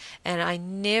vegan, and I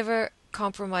never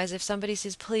compromise if somebody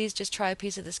says, please just try a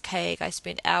piece of this cake. I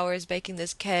spent hours baking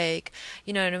this cake.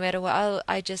 No matter what,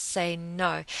 I just say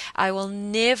no. I will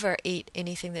never eat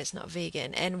anything that's not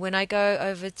vegan. And when I go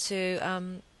over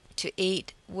to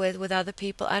eat with other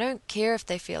people, I don't care if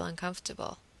they feel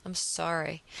uncomfortable. I'm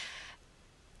sorry.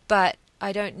 But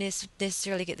I don't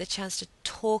necessarily get the chance to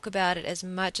talk about it as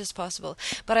much as possible.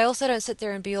 But I also don't sit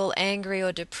there and be all angry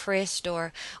or depressed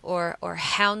or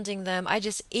hounding them. I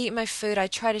just eat my food. I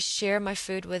try to share my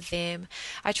food with them.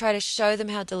 I try to show them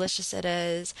how delicious it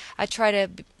is. I try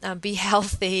to be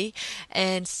healthy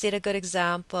and set a good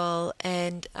example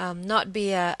and not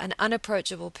be an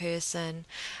unapproachable person.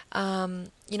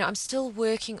 I'm still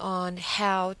working on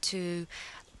how to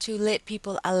to let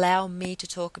people allow me to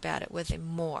talk about it with them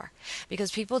more,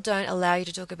 because people don't allow you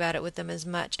to talk about it with them as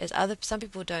much as some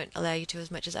people don't allow you to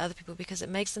as much as other people, because it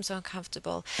makes them so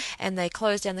uncomfortable, and they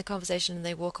close down the conversation and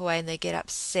they walk away and they get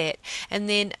upset. And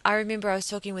then I remember I was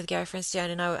talking with Gary Flintstone,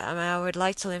 and I would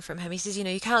like to learn from him. He says,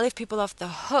 you can't leave people off the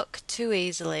hook too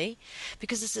easily,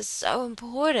 because this is so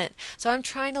important. So I'm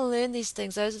trying to learn these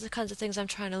things. Those are the kinds of things I'm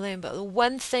trying to learn. But the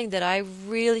one thing that I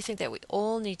really think that we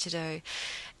all need to do,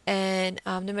 and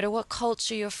no matter what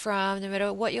culture you're from, no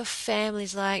matter what your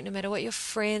family's like, no matter what your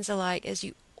friends are like, is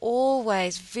you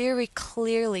always very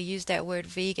clearly use that word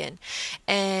vegan,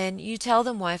 and you tell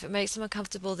them why. If it makes them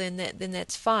uncomfortable, then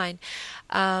that's fine.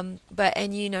 But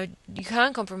you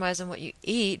can't compromise on what you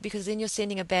eat, because then you're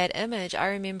sending a bad image. I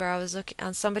remember I was looking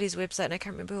on somebody's website, and I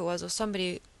can't remember who it was, or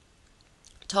somebody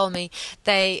told me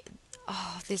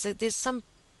there's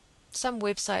some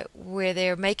website where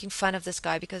they're making fun of this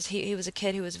guy because he was a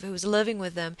kid who was living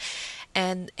with them,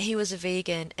 and he was a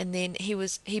vegan, and then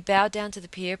he bowed down to the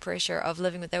peer pressure of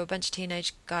living with, they were a bunch of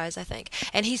teenage guys, I think,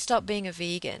 and he stopped being a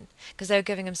vegan because they were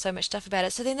giving him so much stuff about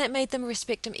it. So then that made them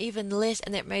respect him even less,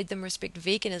 and that made them respect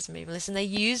veganism even less, and they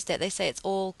used that. They say it's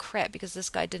all crap because this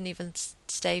guy didn't even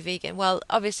stay vegan. Well,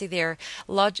 obviously their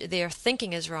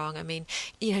thinking is wrong. I mean,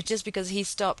 just because he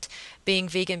stopped being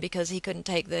vegan because he couldn't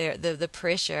take the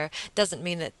pressure doesn't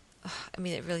mean that. I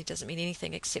mean, it really doesn't mean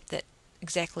anything, except that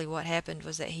exactly what happened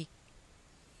was that he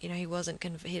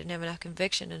didn't have enough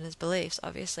conviction in his beliefs,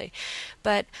 obviously.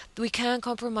 But we can't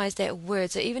compromise that word.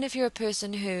 So even if you're a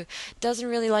person who doesn't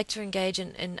really like to engage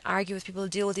and argue with people,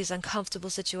 deal with these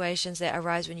uncomfortable situations that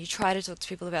arise when you try to talk to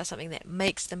people about something that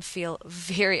makes them feel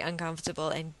very uncomfortable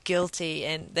and guilty,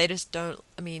 and they just don't.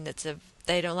 I mean,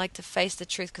 they don't like to face the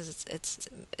truth because it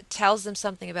tells them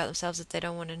something about themselves that they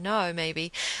don't want to know,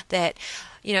 maybe, that,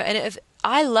 and if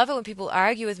I love it when people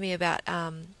argue with me about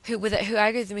who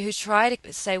argue with me, who try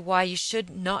to say why you should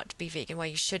not be vegan, why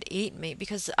you should eat meat,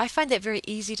 because I find that very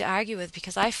easy to argue with,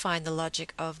 because I find the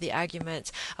logic of the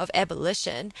arguments of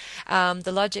abolition,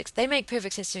 the logics, they make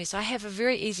perfect sense to me. So I have a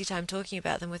very easy time talking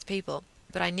about them with people.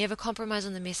 But I never compromise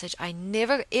on the message. I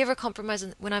never ever compromise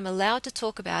when I'm allowed to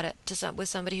talk about it with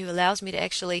somebody who allows me to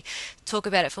actually talk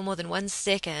about it for more than 1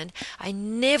 second. I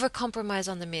never compromise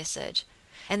on the message.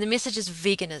 And the message is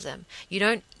veganism. You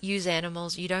don't use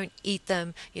animals. You don't eat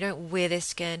them. You don't wear their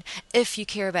skin. If you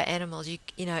care about animals,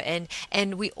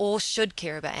 and we all should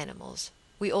care about animals.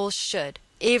 We all should.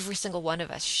 Every single one of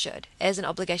us should, as an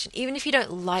obligation, even if you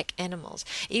don't like animals,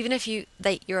 even if you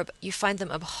find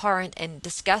them abhorrent and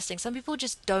disgusting. Some people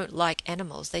just don't like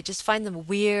animals. They just find them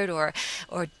weird, or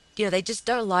they just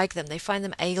don't like them. They find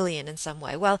them alien in some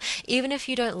way. Well, even if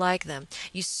you don't like them,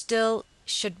 you still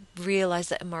should realize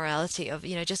the immorality of,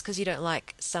 just because you don't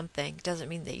like something doesn't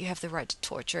mean that you have the right to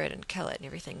torture it and kill it and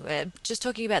everything. We're just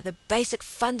talking about the basic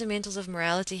fundamentals of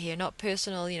morality here, not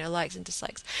personal, likes and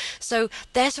dislikes. So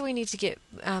that's what we need to get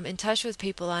in touch with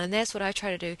people on, and that's what I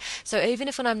try to do. So even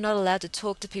if when I'm not allowed to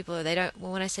talk to people, or they don't,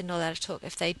 well, when I say not allowed to talk,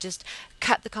 if they just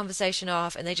cut the conversation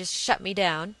off and they just shut me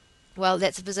down, well,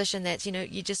 that's a position that's,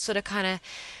 you just sort of kind of,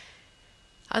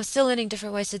 I'm still learning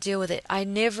different ways to deal with it. I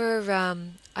never,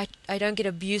 I don't get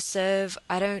abusive.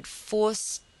 I don't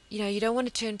force, you don't want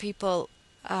to turn people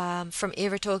from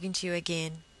ever talking to you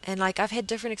again. And I've had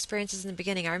different experiences in the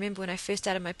beginning. I remember when I first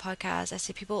started my podcast, I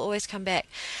said people always come back.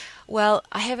 Well,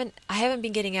 I haven't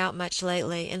been getting out much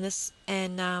lately, and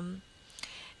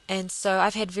so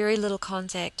I've had very little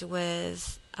contact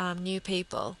with new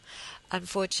people,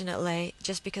 unfortunately,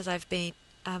 just because I've been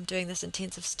doing this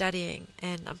intensive studying,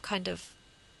 and I'm kind of,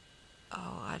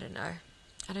 I don't know.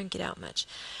 I don't get out much.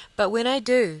 But when I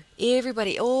do,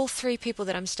 all 3 people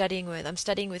that I'm studying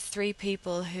with 3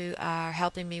 people who are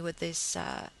helping me with this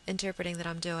interpreting that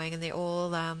I'm doing, and they're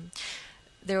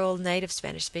all native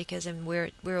Spanish speakers, and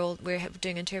we're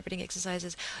doing interpreting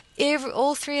exercises.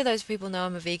 All 3 of those people know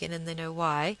I'm a vegan, and they know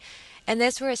why, and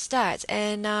that's where it starts.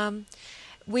 And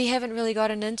we haven't really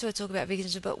gotten into a talk about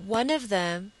veganism, but one of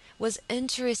them was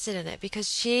interested in it because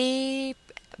she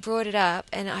brought it up,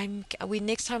 and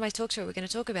next time I talk to her, we're going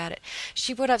to talk about it.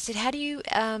 She brought up, said, how do you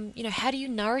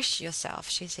nourish yourself?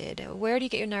 She said, where do you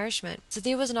get your nourishment? So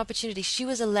there was an opportunity. She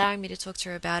was allowing me to talk to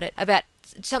her about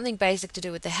something basic to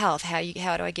do with the health.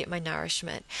 How do I get my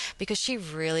nourishment? Because she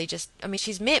really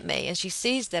she's met me, and she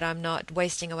sees that I'm not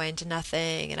wasting away into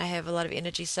nothing, and I have a lot of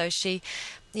energy. So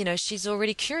she's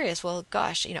already curious. Well,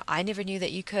 gosh, I never knew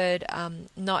that you could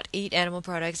not eat animal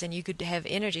products and you could have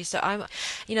energy. So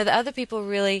the other people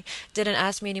really didn't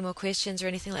ask me any more questions or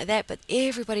anything like that, but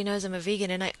everybody knows I'm a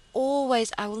vegan, and I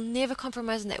will never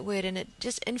compromise on that word, and it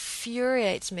just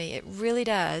infuriates me. It really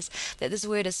does, that this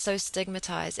word is so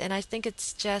stigmatized, and I think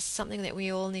it's just something that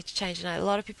we all need to change, and a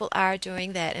lot of people are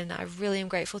doing that, and I really am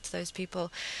grateful to those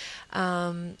people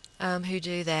who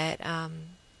do that.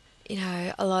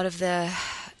 A lot of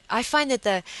I find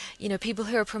that people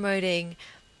who are promoting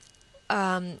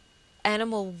um,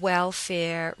 animal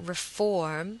welfare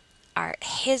reform are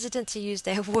hesitant to use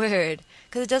that word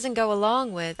because it doesn't go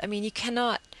along with. I mean, you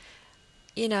cannot,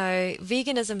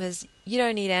 veganism is you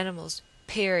don't eat animals,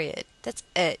 period. That's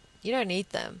it. You don't eat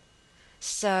them.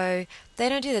 So they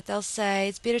don't do that. They'll say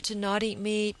it's better to not eat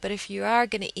meat, but if you are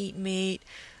going to eat meat,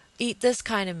 eat this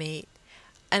kind of meat.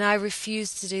 And I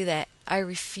refuse to do that. I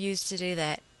refuse to do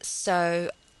that.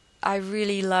 So I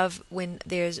really love when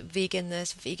there's vegan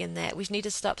this, vegan that. We need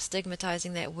to stop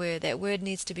stigmatizing that word. That word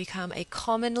needs to become a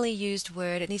commonly used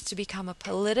word. It needs to become a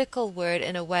political word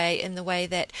in the way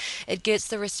that it gets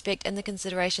the respect and the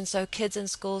consideration so kids in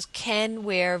schools can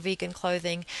wear vegan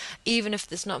clothing, even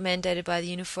if it's not mandated by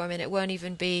the uniform, and it won't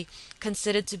even be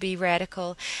considered to be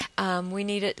radical. We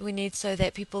need it. We need so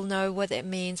that people know what that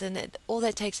means, and all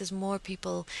that takes is more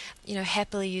people,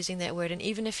 happily using that word. And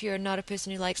even if you're not a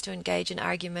person who likes to engage in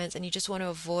arguments and you just want to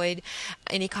avoid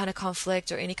any kind of conflict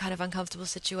or any kind of uncomfortable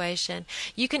situation,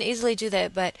 you can easily do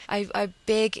that. But I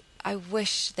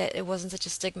wish that it wasn't such a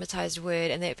stigmatized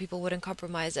word and that people wouldn't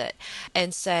compromise it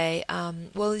and say,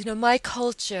 well, my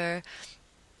culture.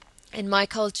 In my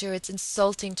culture, it's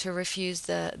insulting to refuse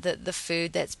the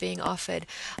food that's being offered.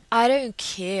 I don't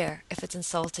care if it's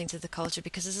insulting to the culture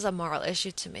because this is a moral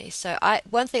issue to me. So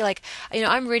one thing, like,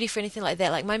 I'm ready for anything like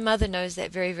that. Like, my mother knows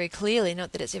that very, very clearly,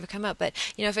 not that it's ever come up, but,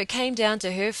 if it came down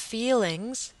to her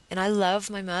feelings, and I love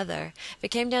my mother, if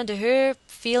it came down to her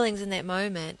feelings in that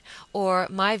moment or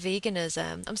my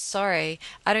veganism, I'm sorry,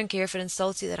 I don't care if it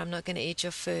insults you that I'm not going to eat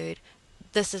your food.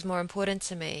 This is more important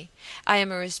to me. I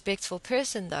am a respectful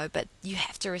person though, but you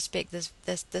have to respect this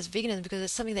veganism because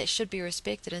it's something that should be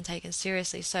respected and taken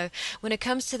seriously. So when it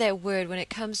comes to that word, when it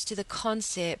comes to the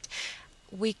concept,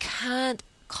 we can't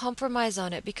compromise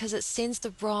on it because it sends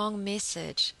the wrong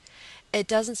message. It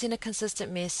doesn't send a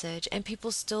consistent message, and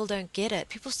people still don't get it.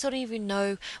 People still don't even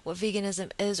know what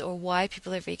veganism is or why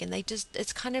people are vegan.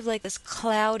 It's kind of like this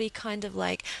cloudy kind of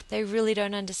like they really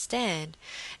don't understand.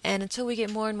 And until we get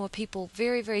more and more people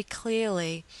very, very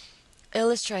clearly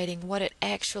illustrating what it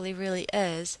actually really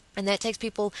is, and that takes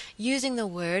people using the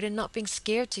word and not being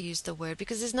scared to use the word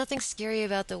because there's nothing scary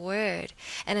about the word.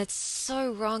 And it's so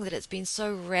wrong that it's been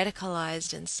so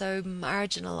radicalized and so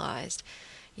marginalized,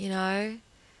 you know?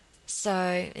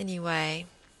 So, anyway,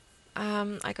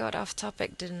 I got off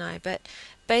topic, didn't I? But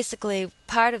basically,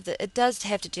 part of it does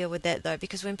have to deal with that, though,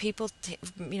 because when people,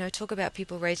 talk about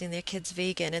people raising their kids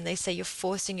vegan and they say you're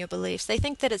forcing your beliefs, they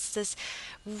think that it's this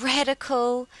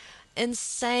radical,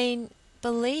 insane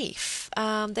belief.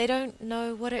 They don't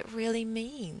know what it really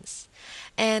means.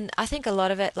 And I think a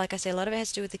lot of it, like I say, a lot of it has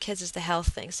to do with the kids is the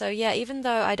health thing. So yeah, even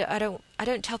though I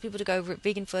don't tell people to go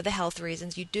vegan for the health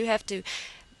reasons, you do have to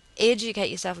educate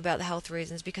yourself about the health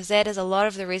reasons because that is a lot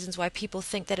of the reasons why people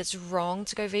think that it's wrong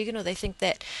to go vegan, or they think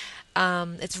that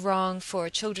it's wrong for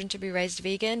children to be raised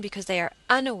vegan because they are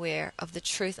unaware of the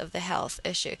truth of the health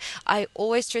issue. I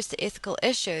always stress the ethical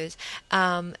issues.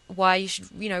 Why you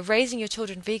should, raising your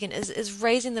children vegan is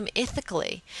raising them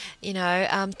ethically,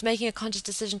 making a conscious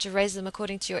decision to raise them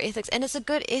according to your ethics. And it's a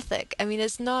good ethic. I mean,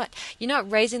 you're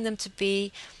not raising them to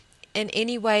be in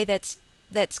any way that's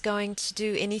going to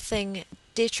do anything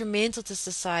detrimental to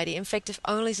society. In fact, if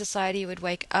only society would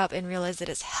wake up and realize that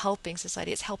it's helping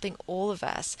society, it's helping all of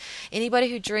us. Anybody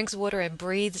who drinks water and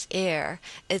breathes air,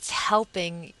 it's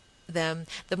helping them.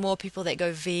 The more people that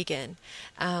go vegan,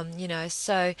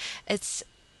 so it's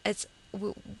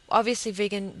obviously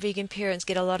vegan parents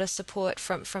get a lot of support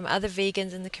from other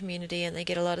vegans in the community, and they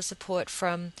get a lot of support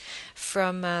from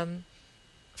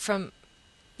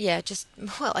yeah,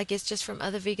 I guess just from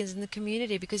other vegans in the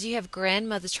community, because you have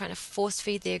grandmothers trying to force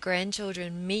feed their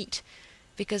grandchildren meat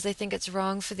because they think it's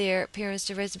wrong for their parents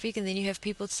to raise a vegan. Then you have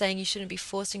people saying you shouldn't be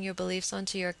forcing your beliefs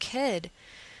onto your kid.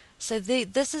 So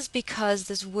this is because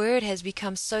this word has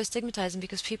become so stigmatized and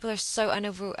because people are so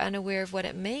unaware of what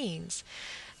it means.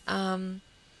 I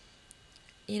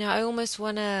almost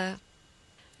want to.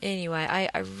 Anyway,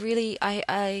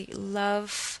 I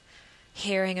love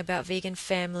hearing about vegan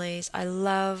families. I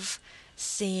love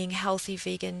seeing healthy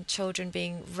vegan children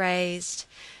being raised,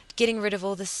 getting rid of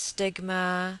all the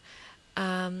stigma,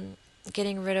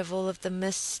 getting rid of all of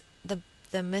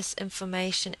the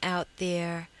misinformation out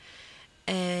there,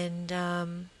 and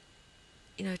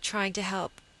trying to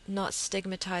help not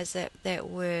stigmatize that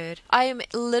word. I am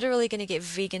literally going to get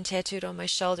vegan tattooed on my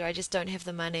shoulder. I just don't have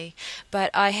the money. But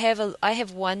I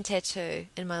have one tattoo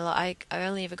in my life. I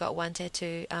only ever got one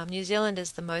tattoo. New Zealand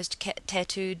is the most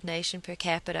tattooed nation per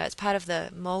capita. It's part of the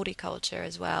Māori culture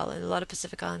as well, and a lot of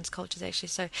Pacific Islands cultures actually.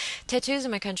 So tattoos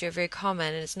in my country are very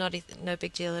common, and it's no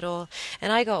big deal at all.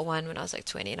 And I got one when I was like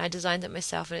 20, and I designed it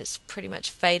myself, and it's pretty much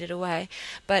faded away.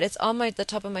 But it's on the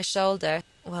top of my shoulder.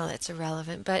 Well, it's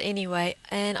irrelevant, but anyway,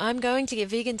 and I'm going to get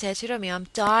vegan tattooed on me. I'm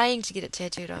dying to get it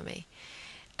tattooed on me.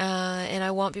 And I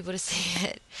want people to see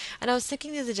it. And I was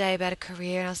thinking the other day about a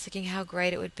career, and I was thinking how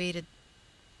great it would be to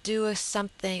do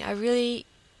something. I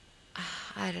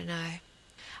don't know.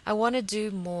 I want to do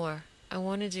more. I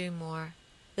want to do more.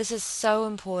 This is so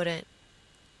important.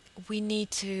 We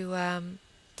need to,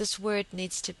 this word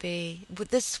needs to be, with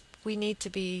this, we need to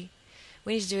do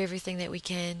everything that we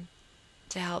can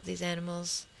to help these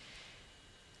animals,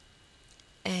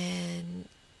 and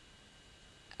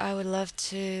I would love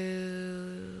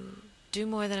to do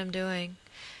more than I'm doing.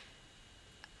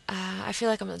 I feel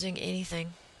like I'm not doing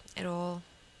anything at all,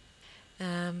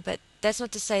 but that's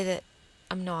not to say that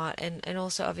I'm not, and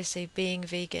also obviously being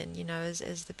vegan,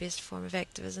 is the best form of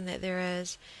activism that there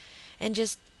is, and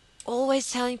just always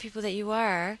telling people that you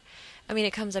are. I mean,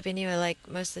 it comes up anyway, like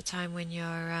most of the time when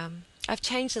you're I've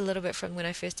changed a little bit from when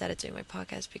I first started doing my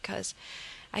podcast, because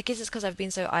I guess it's because I've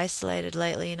been so isolated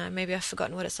lately, and maybe I've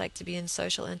forgotten what it's like to be in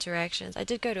social interactions. I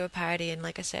did go to a party, and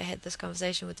like I said, I had this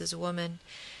conversation with this woman,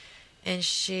 and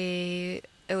it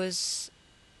was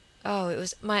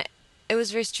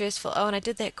very stressful. Oh, and I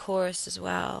did that chorus as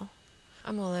well.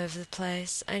 I'm all over the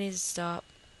place. I need to stop.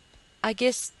 I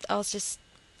guess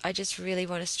I just really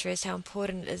want to stress how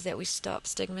important it is that we stop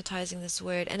stigmatizing this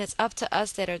word. And it's up to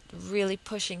us that are really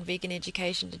pushing vegan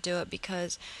education to do it,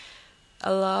 because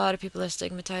a lot of people are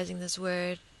stigmatizing this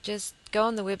word. Just go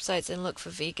on the websites and look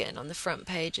for vegan on the front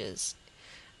pages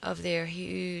of their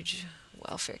huge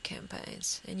welfare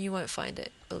campaigns, and you won't find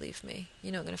it, believe me.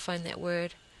 You're not going to find that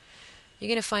word. You're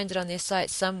going to find it on their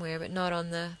site somewhere, but not on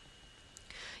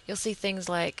you'll see things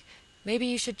like, maybe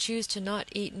you should choose to not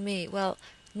eat meat. Well,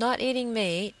 not eating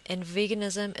meat and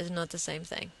veganism is not the same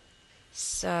thing.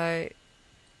 So,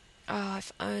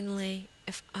 if only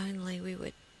we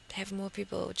would have more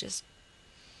people just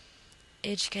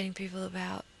educating people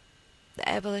about the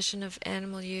abolition of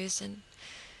animal use, and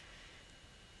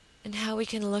how we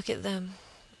can look at them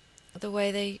the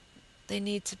way they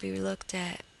need to be looked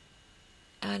at.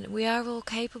 And we are all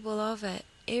capable of it.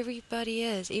 Everybody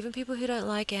is, even people who don't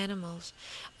like animals,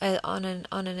 on an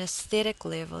aesthetic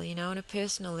level, on a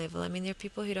personal level. I mean, there are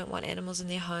people who don't want animals in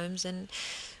their homes, and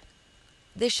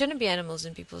there shouldn't be animals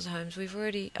in people's homes.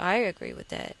 I agree with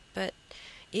that. But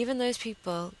even those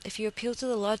people, if you appeal to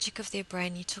the logic of their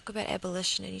brain, you talk about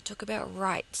abolition and you talk about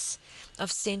rights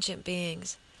of sentient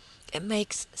beings, it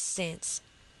makes sense.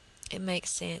 It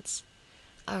makes sense.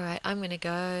 Alright, I'm going to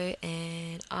go,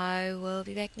 and I will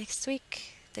be back next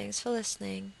week. Thanks for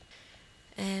listening.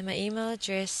 And my email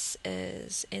address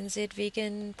is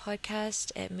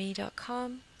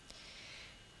nzveganpodcast@me.com.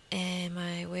 And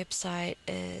my website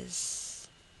is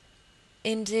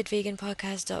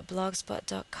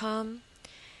nzveganpodcast.blogspot.com.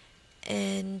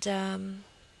 And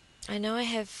I know I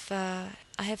have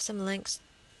some links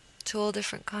to all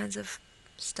different kinds of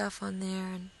stuff on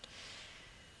there, and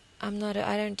I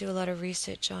don't do a lot of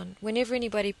research on. Whenever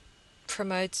anybody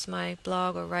promotes my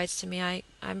blog or writes to me,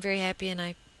 I'm very happy, and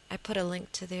I put a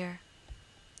link to their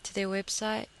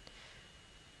website,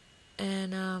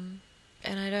 and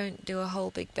I don't do a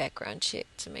whole big background check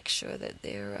to make sure that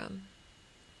they're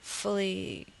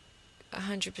fully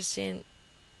 100%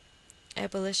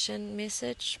 abolition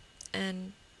message,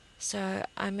 and so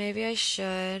maybe I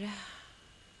should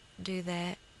do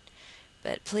that.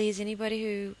 But please, anybody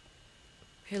who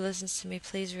listens to me,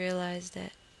 please realize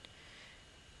that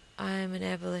I'm an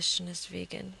abolitionist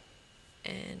vegan,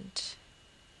 and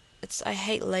I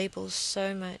hate labels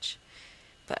so much,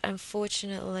 but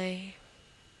unfortunately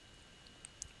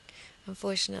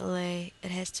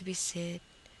it has to be said.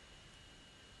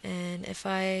 And if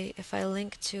I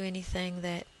link to anything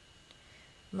that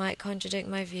might contradict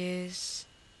my views,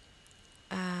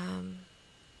 then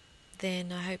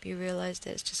I hope you realize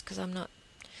that it's just because I'm not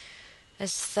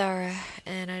as thorough,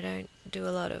 and I don't do a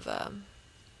lot of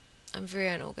I'm very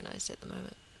unorganized at the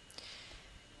moment.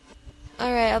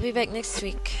 Alright, I'll be back next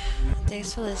week.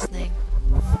 Thanks for listening.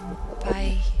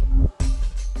 Bye.